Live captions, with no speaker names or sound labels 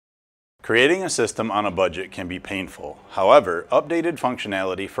Creating a system on a budget can be painful. However, updated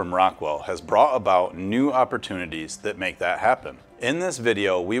functionality from Rockwell has brought about new opportunities that make that happen. In this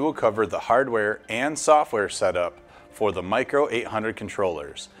video, we will cover the hardware and software setup for the Micro850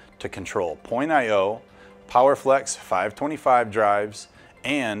 controllers to control Point.io, PowerFlex 525 drives,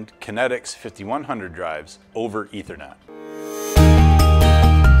 and Kinetix 5100 drives over Ethernet.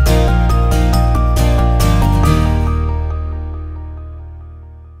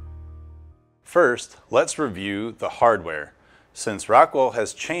 First, let's review the hardware, since Rockwell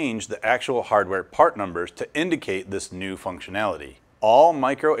has changed the actual hardware part numbers to indicate this new functionality. All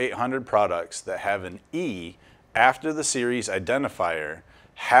Micro850 products that have an E after the series identifier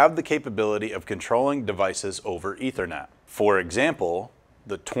have the capability of controlling devices over Ethernet. For example,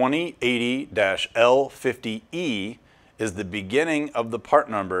 the 2080-L50E is the beginning of the part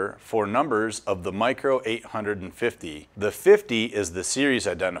number for numbers of the Micro850. The 50 is the series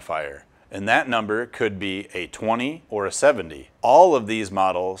identifier, and that number could be a 20 or a 70. All of these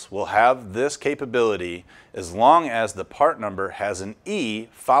models will have this capability as long as the part number has an E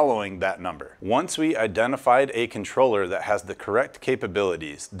following that number. Once we identified a controller that has the correct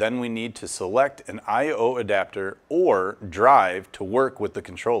capabilities, then we need to select an I/O adapter or drive to work with the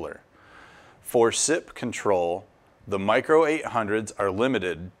controller. For SIP control, the Micro850s are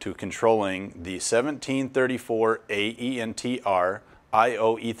limited to controlling the 1734 AENTR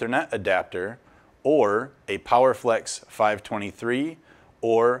I/O Ethernet adapter, or a PowerFlex 523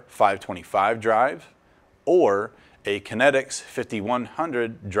 or 525 drive, or a Kinetix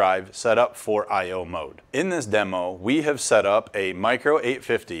 5100 drive set up for I/O mode. In this demo, we have set up a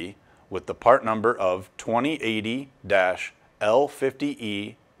Micro850 with the part number of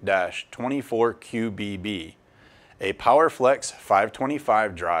 2080-L50E-24QBB, a PowerFlex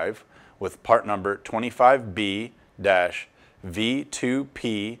 525 drive with part number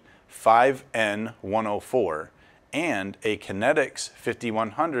 25B-V2P5N104, and a Kinetix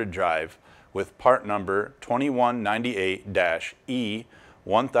 5100 drive with part number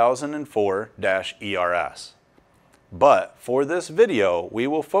 2198-E1004-ERS. But for this video, we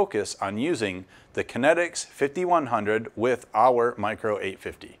will focus on using the Kinetix 5100 with our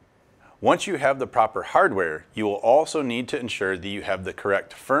Micro850. Once you have the proper hardware, you will also need to ensure that you have the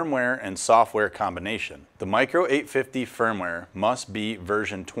correct firmware and software combination. The Micro850 firmware must be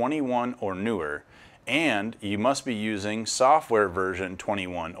version 21 or newer, and you must be using software version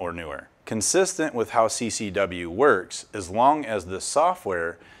 21 or newer. Consistent with how CCW works, as long as the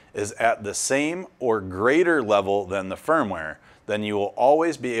software is at the same or greater level than the firmware, then you will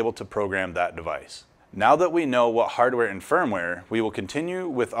always be able to program that device. Now that we know what hardware and firmware, we will continue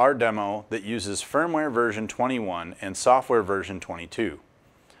with our demo that uses firmware version 21 and software version 22.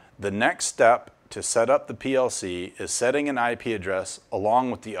 The next step to set up the PLC is setting an IP address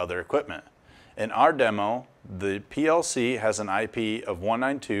along with the other equipment. In our demo, the PLC has an IP of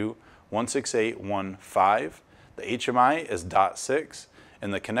 192.168.1.5, the HMI is .6,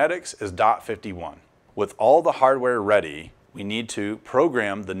 and the Kinetix is .51. With all the hardware ready, we need to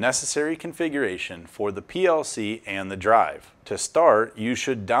program the necessary configuration for the PLC and the drive. To start, you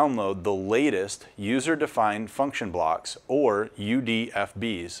should download the latest user-defined function blocks, or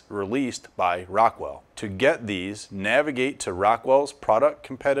UDFBs, released by Rockwell. To get these, navigate to Rockwell's Product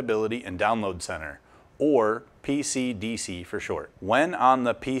Compatibility and Download Center, or PCDC for short. When on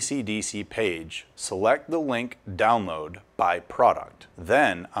the PCDC page, select the link Download by Product.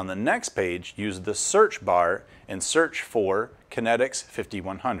 Then, on the next page, use the search bar and search for Kinetix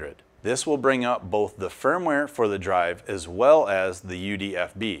 5100. This will bring up both the firmware for the drive as well as the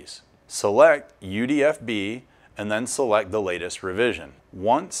UDFBs. Select UDFB and then select the latest revision.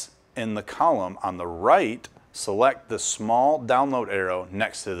 Once in the column on the right, select the small download arrow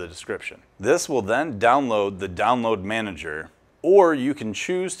next to the description. This will then download the download manager, or you can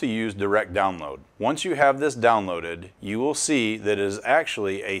choose to use direct download. Once you have this downloaded, you will see that it is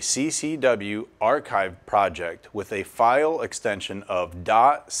actually a CCW archive project with a file extension of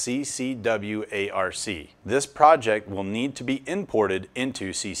 .ccwarc. This project will need to be imported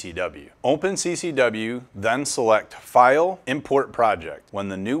into CCW. Open CCW, then select File, Import Project. When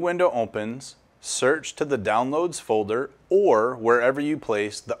the new window opens, search to the Downloads folder or wherever you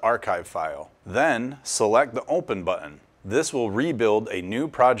place the archive file. Then select the Open button. This will rebuild a new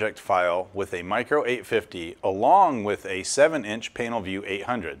project file with a Micro850 along with a 7-inch panel view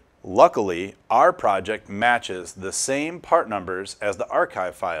 800. Luckily, our project matches the same part numbers as the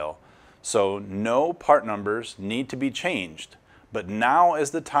archive file, so no part numbers need to be changed. But now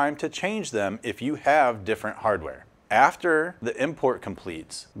is the time to change them if you have different hardware. After the import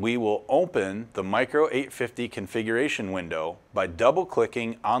completes, we will open the Micro850 configuration window by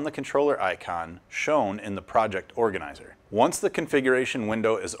double-clicking on the controller icon shown in the project organizer. Once the configuration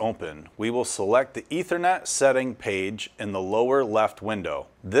window is open, we will select the Ethernet setting page in the lower left window.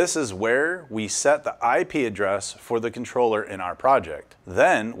 This is where we set the IP address for the controller in our project.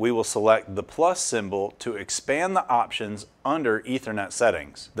 Then we will select the plus symbol to expand the options under Ethernet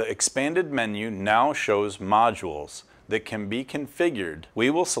settings. The expanded menu now shows modules that can be configured. We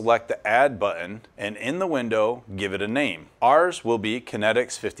will select the Add button and in the window give it a name. Ours will be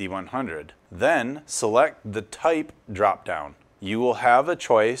Kinetix 5100. Then select the Type drop-down. You will have a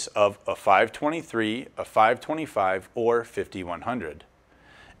choice of a 523, a 525, or 5100.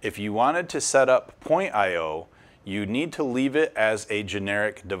 If you wanted to set up point I/O, you need to leave it as a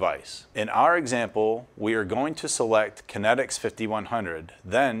generic device. In our example, we are going to select Kinetix 5100,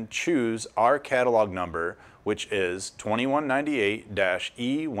 then choose our catalog number, which is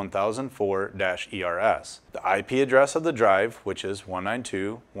 2198-E1004-ERS. The IP address of the drive, which is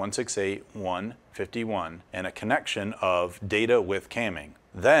 192.168.151, and a connection of data with camming.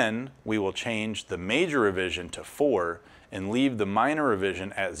 Then we will change the major revision to 4 and leave the minor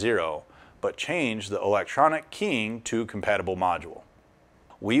revision at 0, but change the electronic keying to compatible module.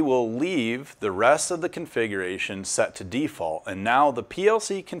 We will leave the rest of the configuration set to default, and now the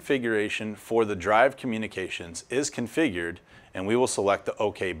PLC configuration for the drive communications is configured, and we will select the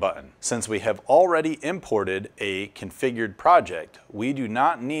OK button. Since we have already imported a configured project, we do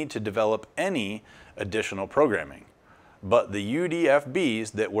not need to develop any additional programming. But the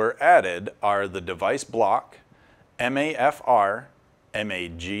UDFBs that were added are the device block, MAFR,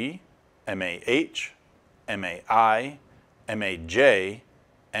 MAG, MAH, MAI, MAJ,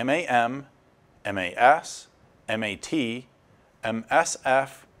 MAM, MAS, MAT,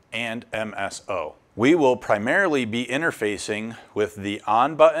 MSF, and MSO. We will primarily be interfacing with the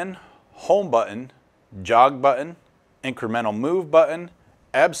On button, Home button, Jog button, Incremental Move button,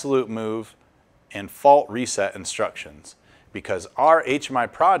 Absolute Move, and Fault Reset instructions, because our HMI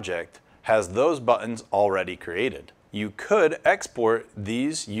project has those buttons already created. You could export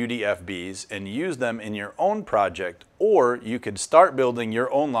these UDFBs and use them in your own project, or you could start building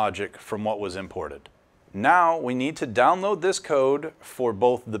your own logic from what was imported. Now we need to download this code for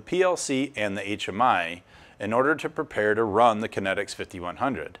both the PLC and the HMI in order to prepare to run the Kinetix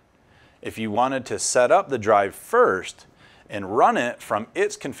 5100. If you wanted to set up the drive first and run it from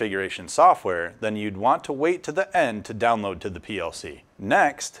its configuration software, then you'd want to wait to the end to download to the PLC.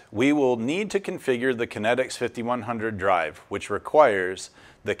 Next, we will need to configure the Kinetix 5100 drive, which requires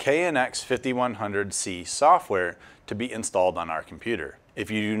the KNX 5100C software to be installed on our computer. If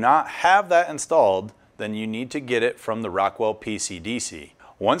you do not have that installed, then you need to get it from the Rockwell PC-DC.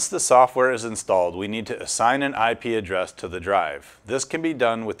 Once the software is installed, we need to assign an IP address to the drive. This can be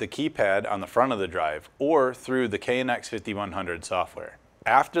done with the keypad on the front of the drive or through the KNX 5100 software.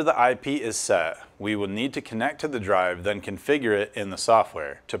 After the IP is set, we will need to connect to the drive, then configure it in the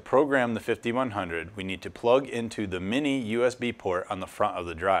software. To program the 5100, we need to plug into the mini USB port on the front of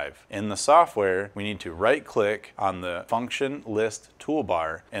the drive. In the software, we need to right-click on the function list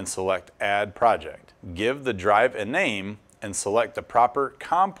toolbar and select Add Project. Give the drive a name and select the proper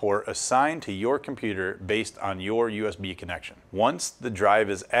COM port assigned to your computer based on your USB connection. Once the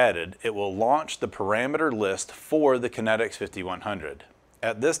drive is added, it will launch the parameter list for the Kinetix 5100.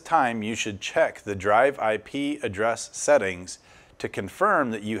 At this time, you should check the drive IP address settings to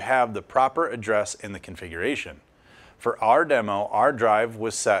confirm that you have the proper address in the configuration. For our demo, our drive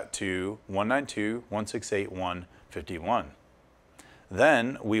was set to 192.168.151.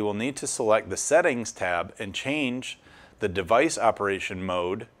 Then we will need to select the Settings tab and change the device operation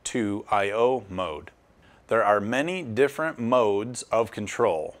mode to I/O mode. There are many different modes of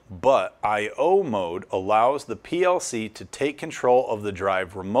control, but I/O mode allows the PLC to take control of the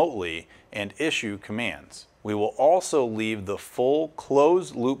drive remotely and issue commands. We will also leave the full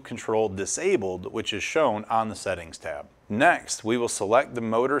closed loop control disabled, which is shown on the Settings tab. Next, we will select the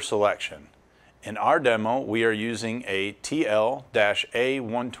motor selection. In our demo, we are using a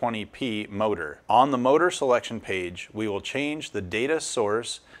TL-A120P motor. On the motor selection page, we will change the data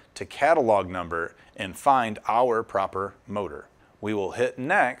source to catalog number and find our proper motor. We will hit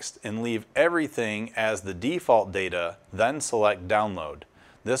Next and leave everything as the default data, then select Download.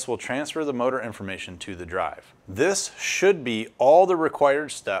 This will transfer the motor information to the drive. This should be all the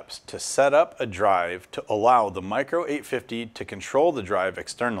required steps to set up a drive to allow the Micro850 to control the drive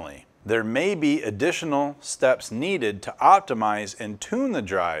externally. There may be additional steps needed to optimize and tune the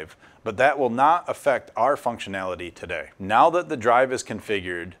drive, but that will not affect our functionality today. Now that the drive is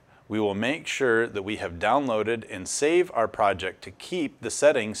configured, we will make sure that we have downloaded and save our project to keep the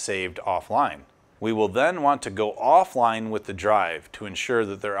settings saved offline. We will then want to go offline with the drive to ensure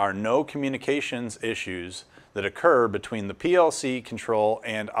that there are no communications issues that occur between the PLC control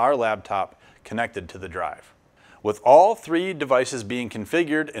and our laptop connected to the drive. With all three devices being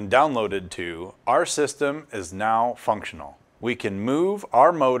configured and downloaded to, our system is now functional. We can move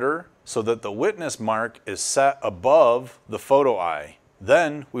our motor so that the witness mark is set above the photo eye.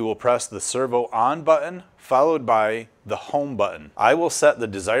 Then we will press the servo on button followed by the home button. I will set the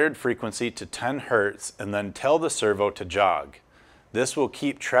desired frequency to 10 Hz and then tell the servo to jog. This will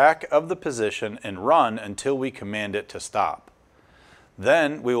keep track of the position and run until we command it to stop.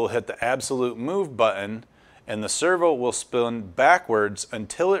 Then we will hit the absolute move button and the servo will spin backwards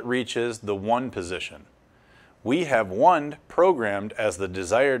until it reaches the 1 position. We have 1 programmed as the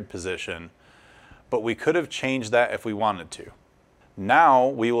desired position, but we could have changed that if we wanted to. Now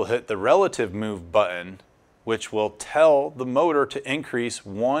we will hit the relative move button, which will tell the motor to increase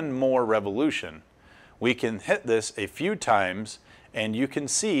 1 more revolution. We can hit this a few times and you can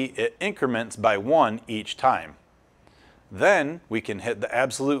see it increments by 1 each time. Then we can hit the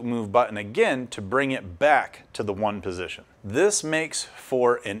absolute move button again to bring it back to the 1 position. This makes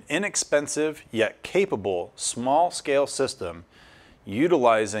for an inexpensive yet capable small-scale system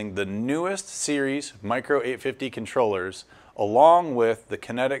utilizing the newest series Micro850 controllers along with the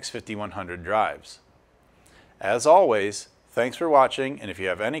Kinetix 5100 drives. As always, thanks for watching, and if you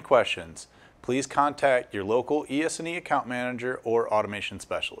have any questions, please contact your local ES&E account manager or automation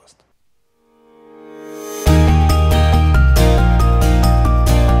specialist.